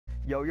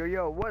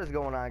Yo, what is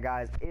going on,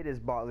 guys? It is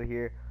Bartley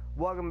here.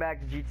 Welcome back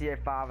to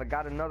GTA 5. I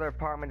got another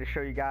apartment to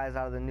show you guys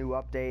out of the new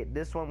update.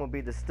 This one will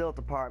be the Stilt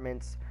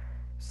apartments.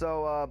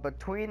 So,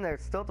 between the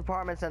Stilt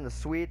apartments and the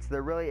suites,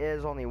 there really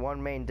is only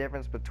one main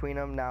difference between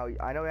them. Now,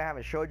 I know I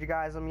haven't showed you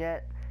guys them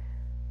yet,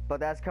 but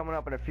that's coming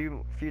up in a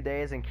few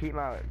days, and keep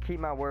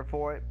my word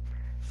for it.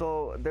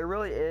 So, there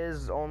really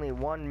is only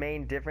one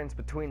main difference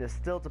between the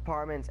Stilt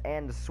apartments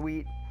and the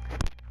suite,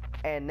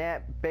 and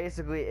that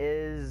basically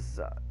is,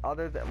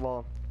 other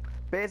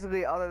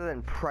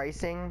than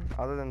pricing,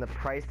 other than the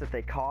price that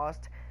they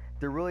cost,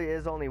 there really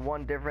is only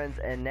one difference,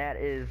 and that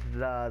is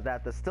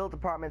that the Stilt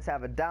apartments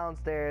have a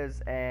downstairs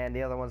and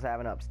the other ones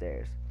have an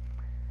upstairs.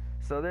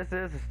 So this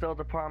is the Stilt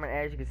apartment.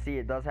 As you can see,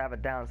 it does have a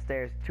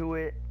downstairs to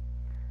it.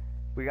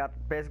 We got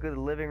basically the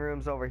living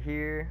rooms over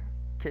here,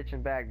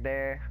 kitchen back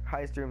there,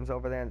 heist rooms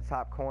over there in the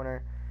top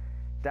corner.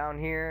 Down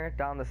here,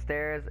 down the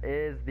stairs,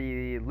 is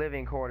the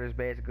living quarters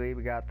basically.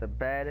 We got the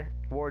bed,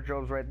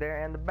 wardrobes right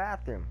there, and the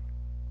bathroom.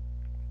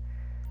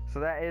 So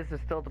that is the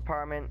Stilt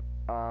apartment.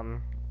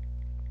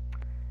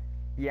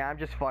 Yeah, I'm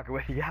just fucking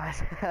with you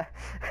guys.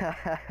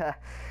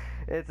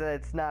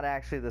 It's not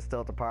actually the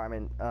Stilt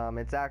apartment.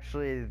 It's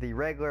actually the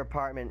regular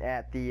apartment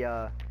at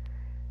the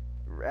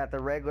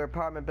regular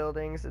apartment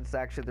buildings. It's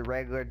actually the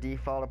regular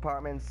default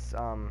apartments.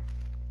 Daddy,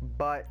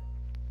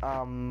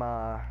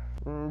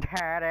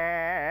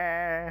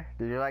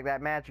 did you like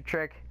that magic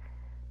trick?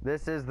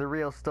 This is the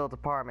real Stilt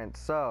apartment.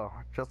 So,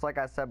 just like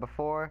I said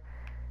before,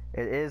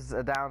 it is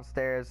a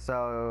downstairs,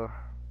 so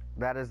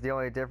that is the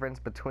only difference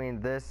between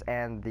this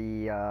and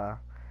the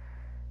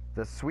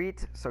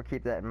suite, so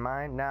keep that in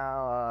mind.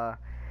 Now,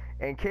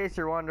 in case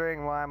you're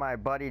wondering why my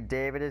buddy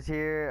David is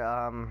here,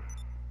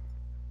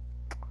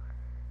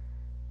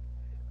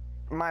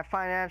 my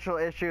financial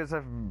issues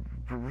have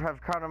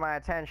come to my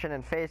attention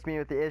and faced me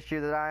with the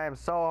issue that I am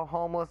so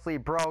homelessly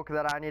broke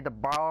that I need to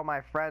borrow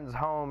my friends'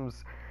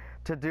 homes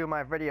to do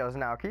my videos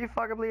now. Can you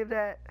fucking believe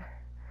that?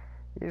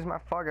 Use my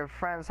fucking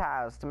friend's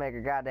house to make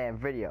a goddamn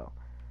video.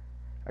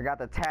 I got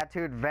the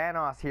tattooed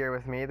Vanos here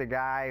with me, the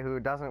guy who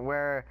doesn't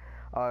wear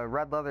a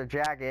red leather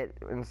jacket.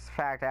 In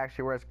fact,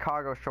 actually wears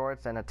cargo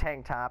shorts and a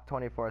tank top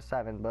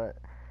 24/7. But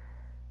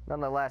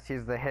nonetheless,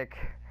 he's the hick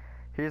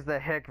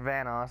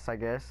Vanos, I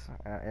guess.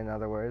 In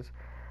other words,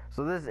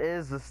 so this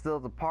is the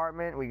Stilt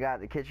apartment. We got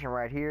the kitchen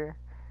right here,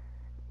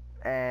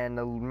 and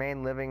the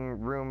main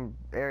living room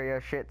area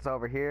shit's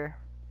over here.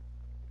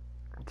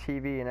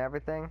 TV and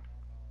everything.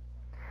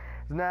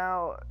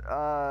 Now,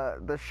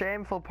 the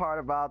shameful part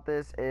about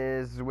this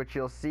is, which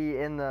you'll see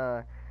in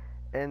the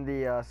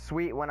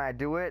suite when I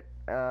do it.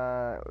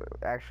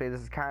 Actually, this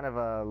is kind of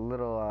a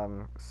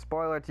little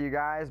spoiler to you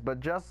guys,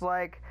 but just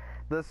like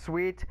the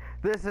suite,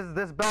 this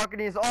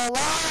balcony is all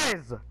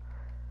lies.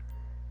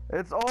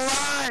 It's all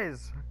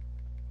lies.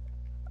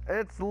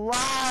 It's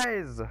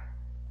lies.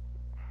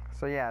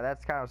 So yeah,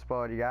 that's kind of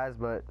spoiled you guys.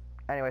 But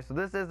anyway, so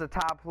this is the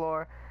top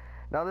floor.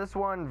 Now this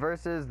one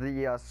versus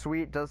the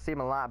suite does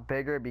seem a lot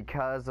bigger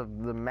because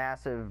of the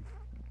massive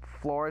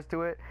floors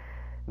to it.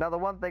 Now the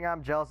one thing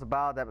I'm jealous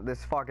about that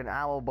this fucking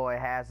owl boy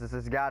has is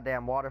this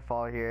goddamn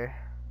waterfall here.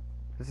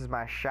 This is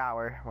my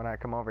shower. When I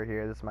come over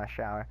here, this is my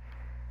shower.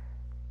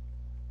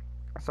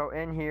 So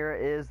in here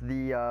is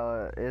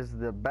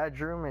the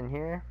bedroom in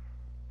here.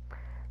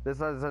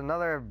 This is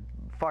another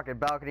fucking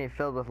balcony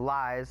filled with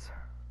lies.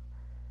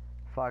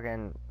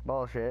 Fucking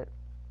bullshit.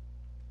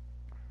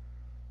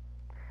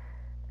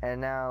 And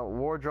now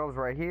wardrobes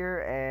right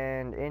here,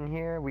 and in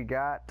here we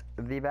got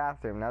the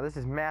bathroom. Now this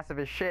is massive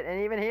as shit, and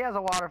even he has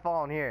a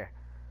waterfall in here.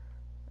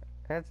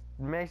 That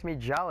makes me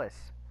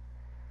jealous.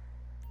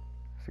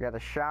 So we got the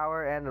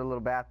shower and a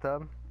little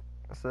bathtub.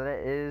 So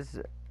that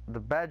is the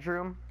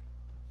bedroom.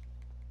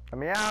 Let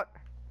me out.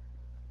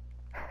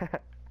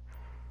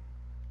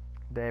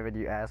 David,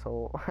 you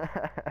asshole.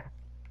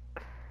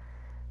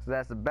 So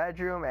that's the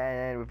bedroom,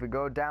 and if we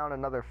go down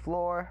another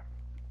floor,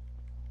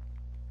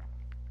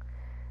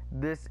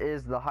 this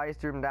is the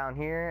heist room down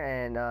here,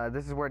 and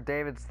this is where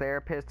David's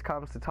therapist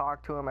comes to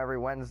talk to him every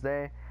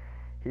Wednesday.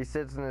 He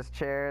sits in his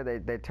chair,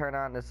 they turn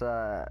on this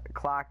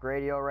clock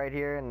radio right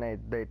here, and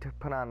they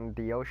put on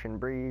the ocean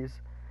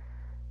breeze.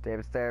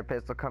 David's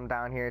therapist will come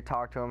down here,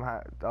 talk to him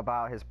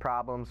about his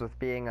problems with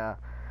being a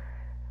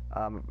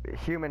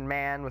human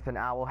man with an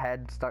owl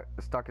head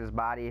stuck in his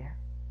body.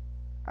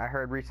 I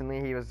heard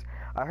recently he was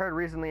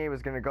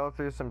going to go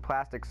through some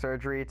plastic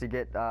surgery to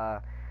get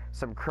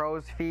some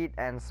crow's feet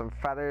and some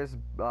feathers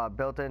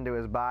built into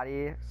his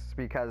body,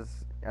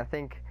 because I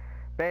think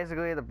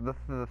basically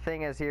the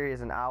thing is here,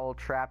 he's an owl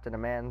trapped in a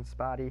man's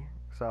body.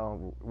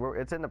 So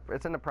it's in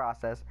the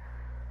process.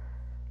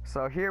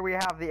 So here we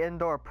have the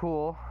indoor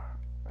pool.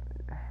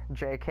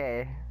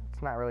 JK,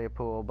 it's not really a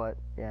pool, but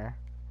yeah,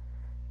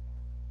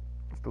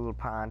 it's the little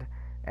pond,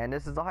 and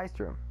this is the heist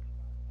room.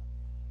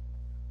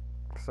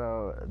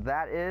 So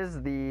that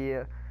is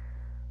the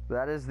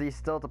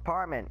Stilt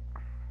apartment.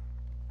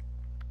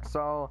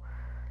 So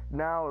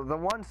now the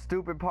one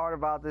stupid part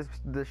about this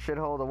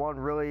shithole, the one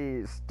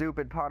really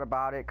stupid part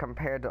about it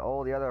compared to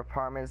all the other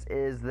apartments,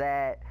 is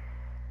that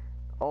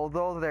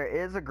Although there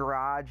is a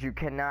garage, you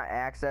cannot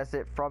access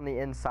it from the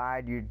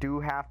inside. You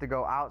do have to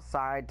go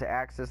outside to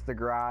access the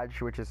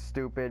garage, which is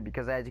stupid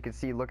because as you can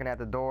see looking at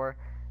the door,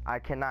 I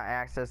cannot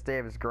access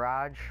David's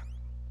garage.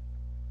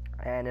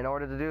 And in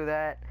order to do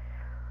that,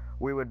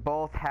 we would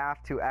both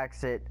have to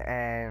exit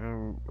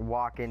and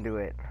walk into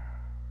it.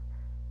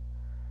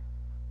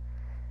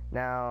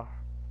 Now,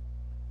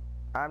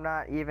 I'm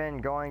not even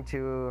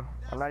gonna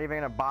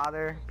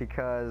bother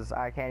because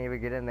I can't even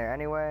get in there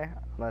anyway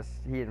unless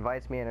he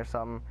invites me in or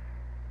something.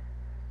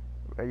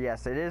 But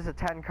yes, it is a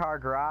 10-car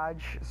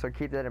garage, so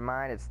keep that in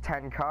mind. It's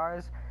 10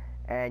 cars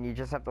and you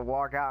just have to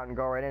walk out and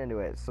go right into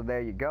it. So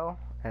there you go,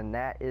 and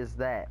that is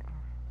that.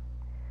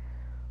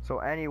 So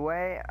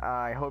anyway,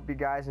 I hope you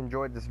guys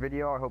enjoyed this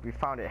video. I hope you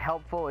found it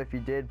helpful. If you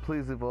did,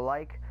 please leave a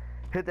like.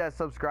 Hit that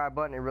subscribe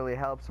button. It really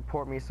helps.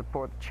 Support me,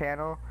 support the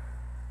channel.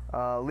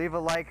 Leave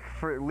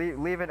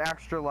an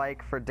extra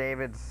like for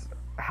David's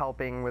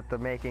helping with the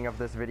making of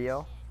this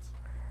video.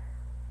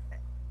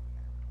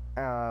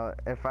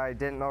 If I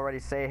didn't already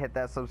say hit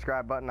that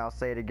subscribe button, I'll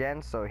say it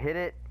again. So hit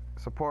it,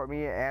 support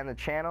me and the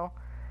channel,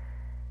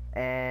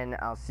 and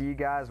I'll see you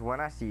guys when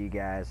I see you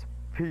guys.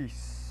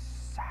 Peace.